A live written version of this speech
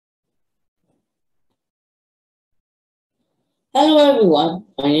Hello everyone,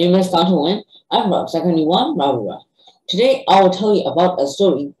 my name is Kaung Htut Win. I'm from Secondary 1, Barbara. Today I will tell you about a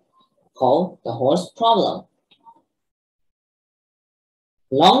story called The Horse Problem.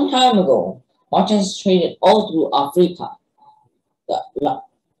 Long time ago, marchers traded all through Africa. The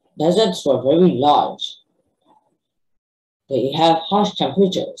deserts were very large. They have harsh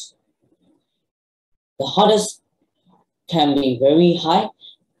temperatures. The hottest can be very high,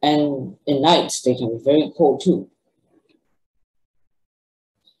 and in nights they can be very cold too.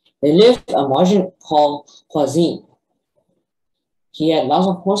 They lived a merchant called Kaung. He had lots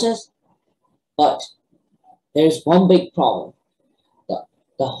of horses, but there's one big problem.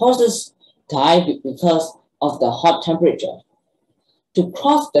 The horses die because of the hot temperature. To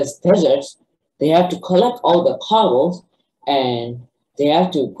cross the deserts, they have to collect all the cargoes and they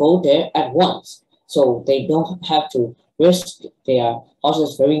have to go there at once. So they don't have to risk their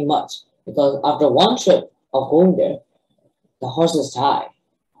horses very much because after one trip of going there, the horses die.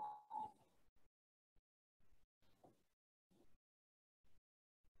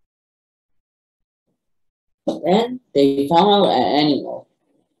 Then they found out an animal.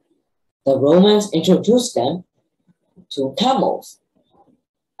 The Romans introduced them to camels.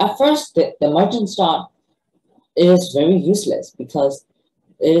 At first, the merchants thought it is very useless because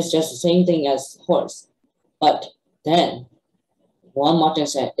it is just the same thing as horse. But then one merchant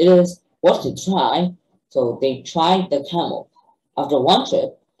said it is worth to try, so they tried the camel. After one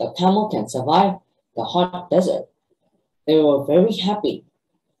trip, the camel can survive the hot desert. They were very happy.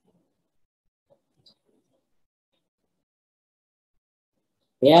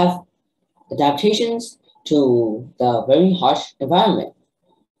 They have adaptations to the very harsh environment.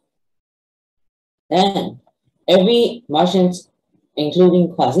 Then every merchant, including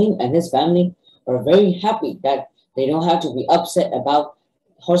Kaung and his family, are very happy that they don't have to be upset about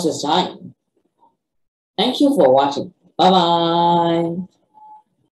horses dying. Thank you for watching. Bye bye.